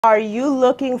Are you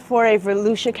looking for a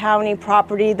Volusia County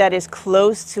property that is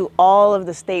close to all of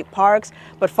the state parks,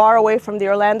 but far away from the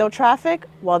Orlando traffic?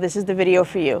 Well, this is the video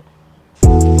for you.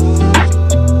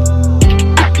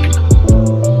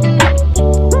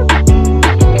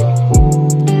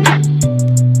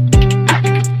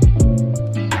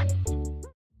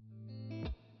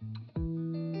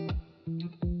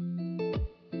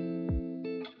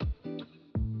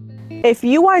 If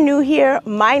you are new here,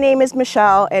 my name is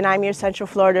Michelle and I'm your Central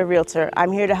Florida Realtor.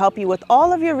 I'm here to help you with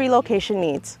all of your relocation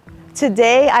needs.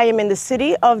 Today, I am in the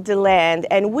city of Deland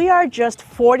and we are just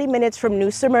 40 minutes from New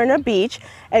Smyrna Beach,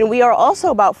 and we are also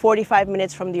about 45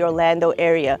 minutes from the Orlando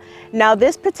area. Now,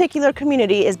 this particular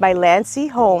community is by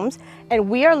Landsea Homes and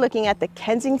we are looking at the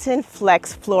Kensington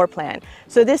Flex floor plan.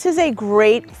 So this is a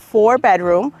great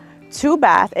 4-bedroom,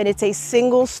 2-bath, and it's a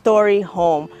single-story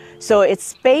home. So it's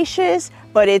spacious,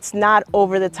 but it's not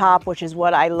over the top, which is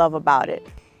what I love about it.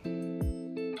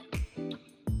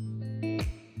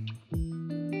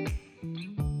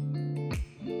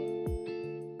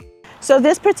 So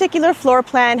this particular floor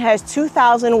plan has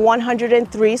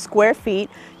 2,103 square feet.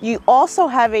 You also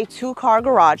have a 2-car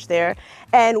garage there.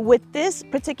 And with this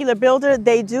particular builder,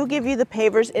 they do give you the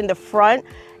pavers in the front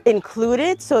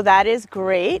included, so that is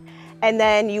great. And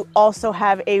then you also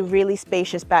have a really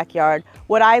spacious backyard.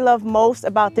 What I love most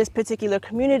about this particular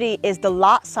community is the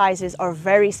lot sizes are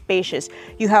very spacious.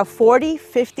 You have 40,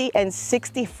 50, and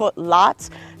 60-foot lots.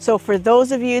 So for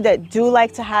those of you that do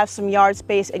like to have some yard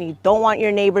space and you don't want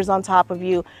your neighbors on top of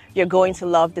you, you're going to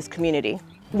love this community.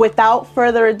 Without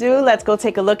further ado, let's go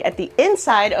take a look at the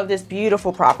inside of this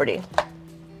beautiful property.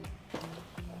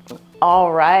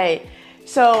 All right.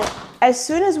 So as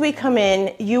soon as we come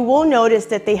in, you will notice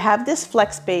that they have this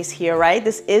flex space here, right?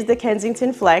 This is the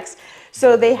Kensington Flex.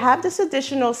 So they have this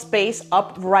additional space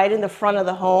up right in the front of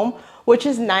the home, which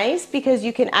is nice because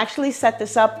you can actually set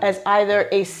this up as either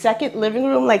a second living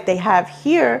room like they have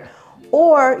here,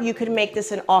 or you could make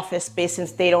this an office space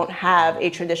since they don't have a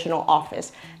traditional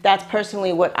office. That's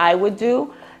personally what I would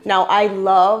do. Now, I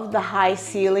love the high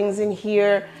ceilings in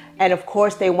here. And of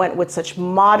course, they went with such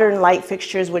modern light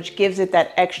fixtures, which gives it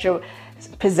that extra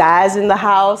pizzazz in the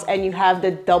house. And you have the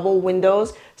double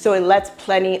windows, so it lets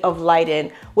plenty of light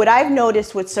in. What I've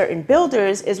noticed with certain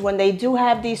builders is when they do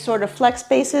have these sort of flex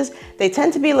spaces, they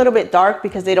tend to be a little bit dark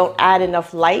because they don't add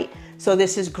enough light. So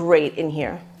this is great in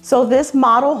here. So this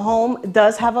model home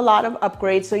does have a lot of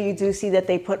upgrades. So you do see that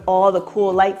they put all the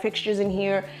cool light fixtures in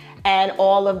here and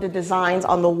all of the designs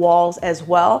on the walls as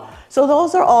well. So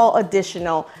those are all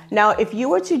additional. Now, if you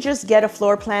were to just get a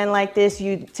floor plan like this,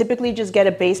 you typically just get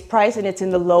a base price and it's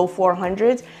in the low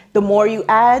 400s. The more you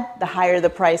add, the higher the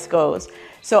price goes.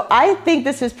 So I think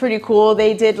this is pretty cool.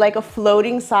 They did like a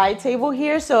floating side table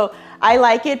here. So I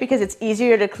like it because it's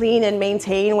easier to clean and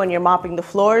maintain when you're mopping the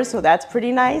floors. So that's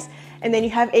pretty nice. And then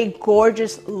you have a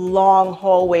gorgeous long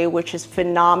hallway, which is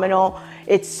phenomenal.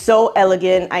 It's so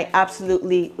elegant. I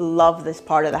absolutely love this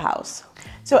part of the house.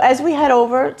 So as we head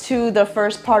over to the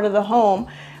first part of the home,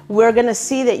 we're gonna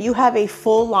see that you have a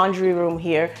full laundry room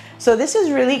here. So this is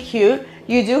really cute.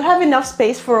 You do have enough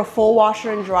space for a full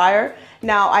washer and dryer.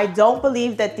 Now, I don't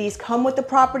believe that these come with the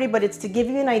property, but it's to give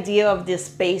you an idea of the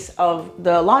space of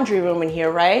the laundry room in here,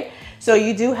 right? So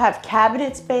you do have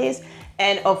cabinet space.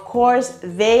 And of course,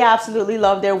 they absolutely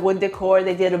love their wood decor.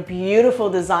 They did a beautiful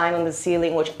design on the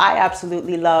ceiling, which I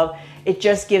absolutely love. It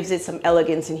just gives it some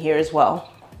elegance in here as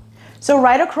well. So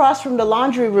right across from the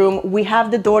laundry room, we have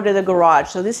the door to the garage.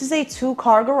 So this is a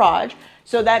 2-car garage.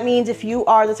 So that means if you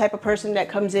are the type of person that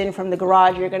comes in from the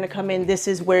garage, you're gonna come in, this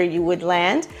is where you would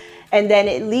land. And then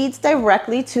it leads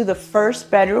directly to the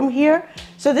first bedroom here.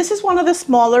 So this is one of the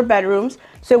smaller bedrooms.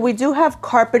 So we do have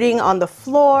carpeting on the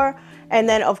floor. And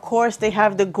then of course they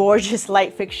have the gorgeous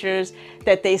light fixtures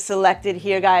that they selected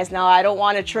here, guys. Now, I don't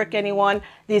want to trick anyone.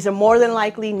 These are more than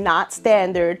likely not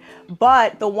standard,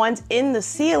 but the ones in the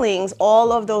ceilings,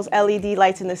 all of those LED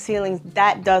lights in the ceilings,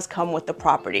 that does come with the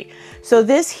property. So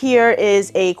this here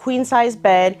is a queen size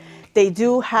bed. They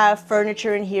do have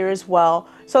furniture in here as well.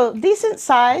 So decent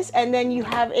size, and then you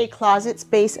have a closet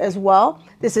space as well.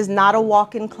 This is not a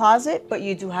walk-in closet, but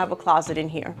you do have a closet in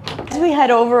here. As we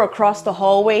head over across the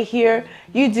hallway here,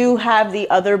 you do have the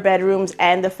other bedrooms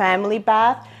and the family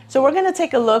bath. So we're gonna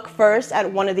take a look first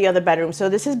at one of the other bedrooms. So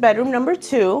this is bedroom number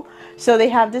 2. So they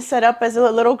have this set up as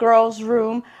a little girl's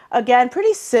room. Again,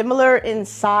 pretty similar in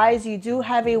size. You do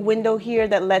have a window here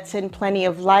that lets in plenty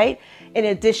of light. In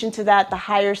addition to that, the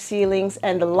higher ceilings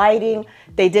and the lighting,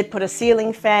 they did put a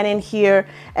ceiling fan in here.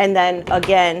 And then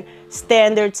again,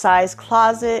 standard size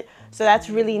closet. So that's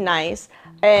really nice.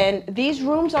 And these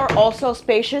rooms are also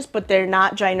spacious, but they're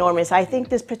not ginormous. I think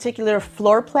this particular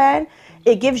floor plan,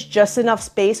 it gives just enough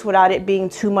space without it being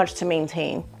too much to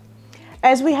maintain.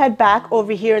 As we head back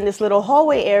over here in this little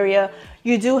hallway area,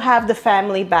 you do have the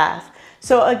family bath.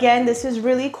 So again, this is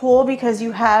really cool because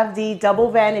you have the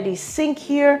double vanity sink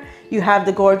here, you have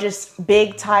the gorgeous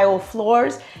big tile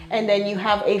floors, and then you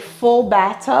have a full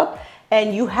bathtub,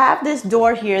 and you have this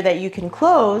door here that you can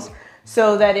close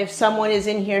so that if someone is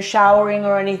in here showering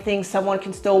or anything, someone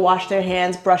can still wash their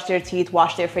hands, brush their teeth,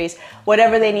 wash their face,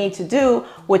 whatever they need to do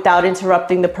without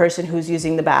interrupting the person who's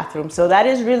using the bathroom. So that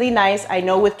is really nice. I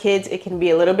know with kids, it can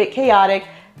be a little bit chaotic.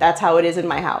 That's how it is in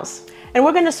my house. And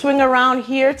we're gonna swing around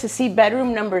here to see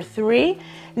bedroom number 3.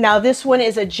 Now this one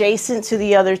is adjacent to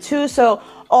the other two, so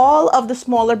all of the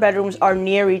smaller bedrooms are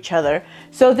near each other.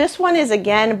 So this one is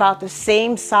again about the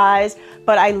same size,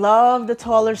 but I love the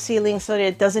taller ceiling so that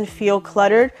it doesn't feel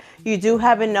cluttered. You do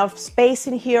have enough space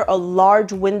in here, a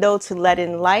large window to let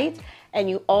in light, and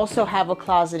you also have a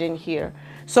closet in here.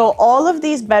 So all of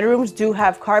these bedrooms do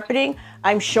have carpeting.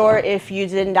 I'm sure if you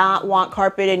did not want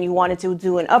carpet and you wanted to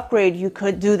do an upgrade, you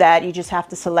could do that. You just have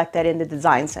to select that in the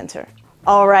design center.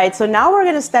 All right, so now we're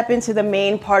gonna step into the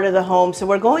main part of the home. So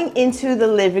we're going into the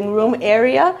living room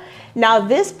area. Now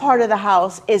this part of the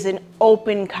house is an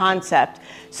open concept.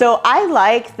 So I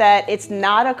like that it's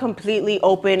not a completely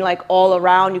open, like all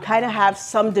around. You kind of have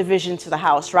some division to the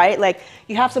house, right? Like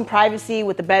you have some privacy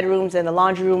with the bedrooms and the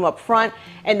laundry room up front,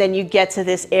 and then you get to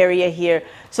this area here.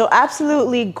 So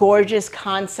absolutely gorgeous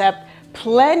concept.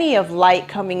 Plenty of light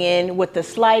coming in with the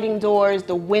sliding doors,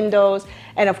 the windows,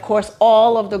 and of course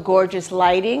all of the gorgeous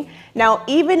lighting. Now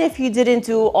even if you didn't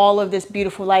do all of this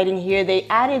beautiful lighting here, they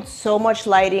added so much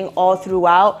lighting all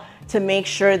throughout to make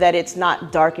sure that it's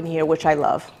not dark in here, which I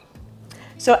love.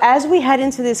 So as we head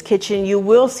into this kitchen, you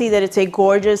will see that it's a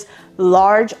gorgeous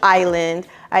large island.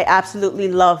 I absolutely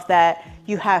love that.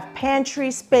 You have pantry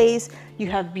space, you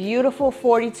have beautiful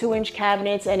 42-inch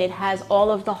cabinets, and it has all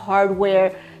of the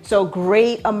hardware. So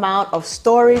great amount of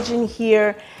storage in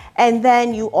here. And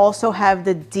then you also have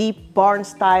the deep barn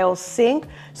style sink.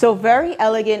 So very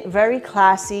elegant, very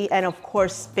classy, and of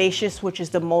course spacious, which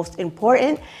is the most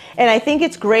important. And I think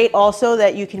it's great also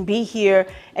that you can be here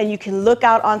and you can look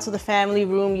out onto the family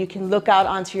room, you can look out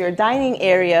onto your dining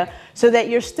area so that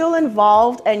you're still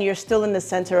involved and you're still in the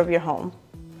center of your home.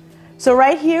 So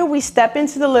right here, we step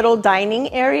into the little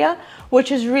dining area,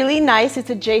 which is really nice.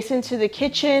 It's adjacent to the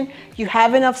kitchen. You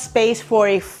have enough space for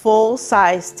a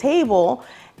full-size table,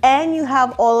 and you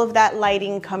have all of that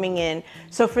lighting coming in.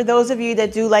 So for those of you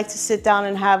that do like to sit down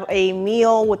and have a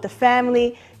meal with the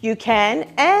family, you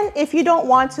can. And if you don't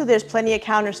want to, there's plenty of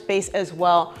counter space as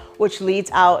well, which leads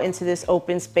out into this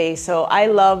open space. So I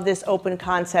love this open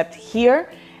concept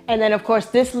here. And then of course,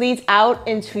 this leads out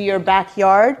into your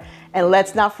backyard. And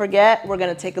let's not forget, we're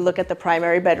gonna take a look at the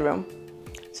primary bedroom.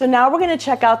 So now we're gonna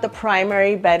check out the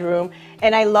primary bedroom.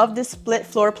 And I love this split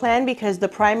floor plan because the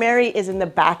primary is in the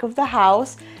back of the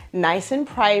house, nice and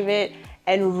private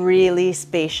and really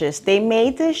spacious. They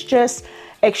made this just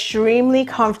extremely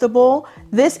comfortable.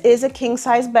 This is a king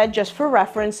size bed just for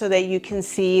reference so that you can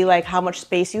see like how much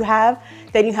space you have.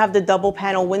 Then you have the double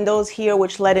panel windows here,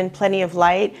 which let in plenty of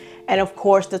light. And of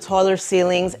course the taller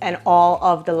ceilings and all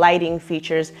of the lighting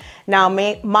features. Now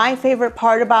my favorite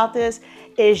part about this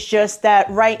is just that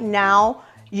right now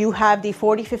you have the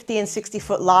 40, 50, and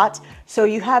 60-foot lot. So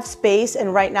you have space,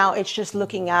 and right now it's just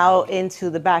looking out into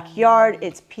the backyard.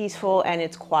 It's peaceful and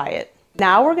it's quiet.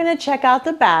 Now we're gonna check out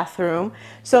the bathroom.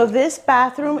 So this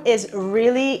bathroom is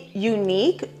really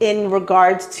unique in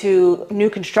regards to new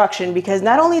construction because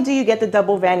not only do you get the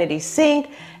double vanity sink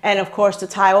and of course the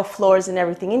tile floors and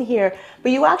everything in here,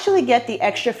 but you actually get the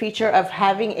extra feature of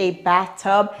having a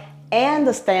bathtub and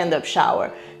the stand-up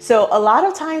shower. So a lot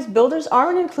of times builders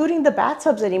aren't including the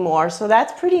bathtubs anymore. So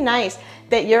that's pretty nice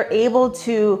that you're able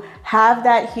to have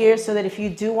that here so that if you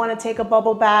do want to take a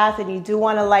bubble bath and you do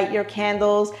want to light your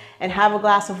candles and have a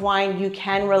glass of wine, you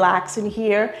can relax in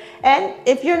here. And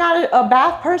if you're not a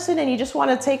bath person and you just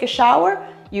want to take a shower,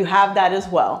 you have that as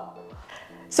well.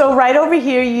 So right over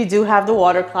here, you do have the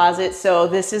water closet. So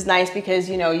this is nice because,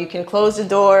 you know, you can close the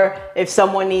door if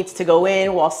someone needs to go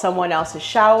in while someone else is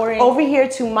showering. Over here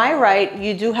to my right,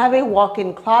 you do have a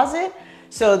walk-in closet.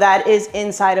 So that is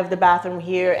inside of the bathroom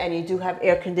here, and you do have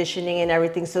air conditioning and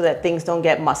everything so that things don't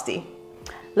get musty.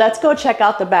 Let's go check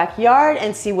out the backyard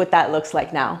and see what that looks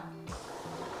like now.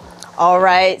 All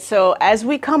right, so as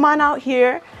we come on out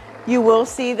here, you will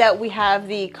see that we have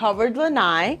the covered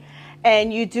lanai.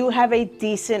 and you do have a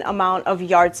decent amount of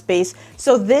yard space.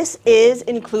 So this is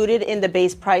included in the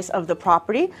base price of the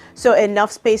property. So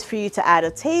enough space for you to add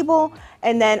a table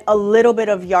and then a little bit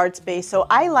of yard space. So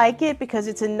I like it because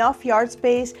it's enough yard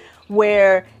space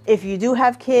where if you do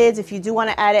have kids, if you do want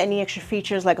to add any extra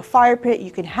features like a fire pit,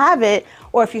 you can have it,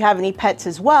 or if you have any pets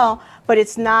as well, but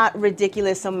it's not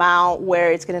ridiculous amount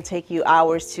where it's going to take you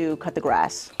hours to cut the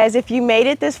grass. As if you made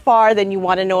it this far, then you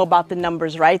want to know about the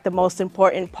numbers, right? The most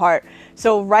important part.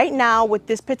 So right now with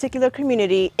this particular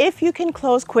community, if you can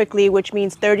close quickly, which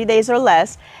means 30 days or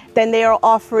less, then they are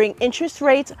offering interest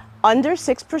rates under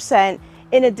 6%.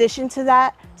 In addition to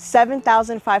that,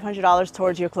 $7,500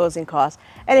 towards your closing costs.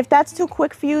 And if that's too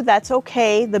quick for you, that's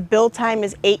okay. The build time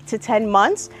is 8 to 10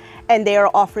 months, and they are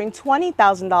offering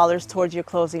 $20,000 towards your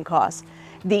closing costs.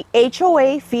 The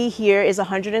HOA fee here is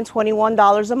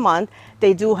 $121 a month.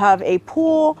 They do have a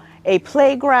pool, a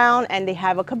playground, and they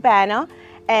have a cabana,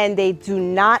 and they do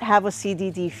not have a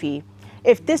CDD fee.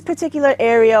 If this particular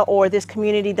area or this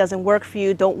community doesn't work for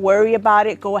you, don't worry about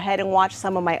it. Go ahead and watch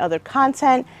some of my other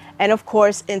content. And of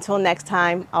course, until next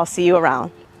time, I'll see you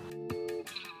around.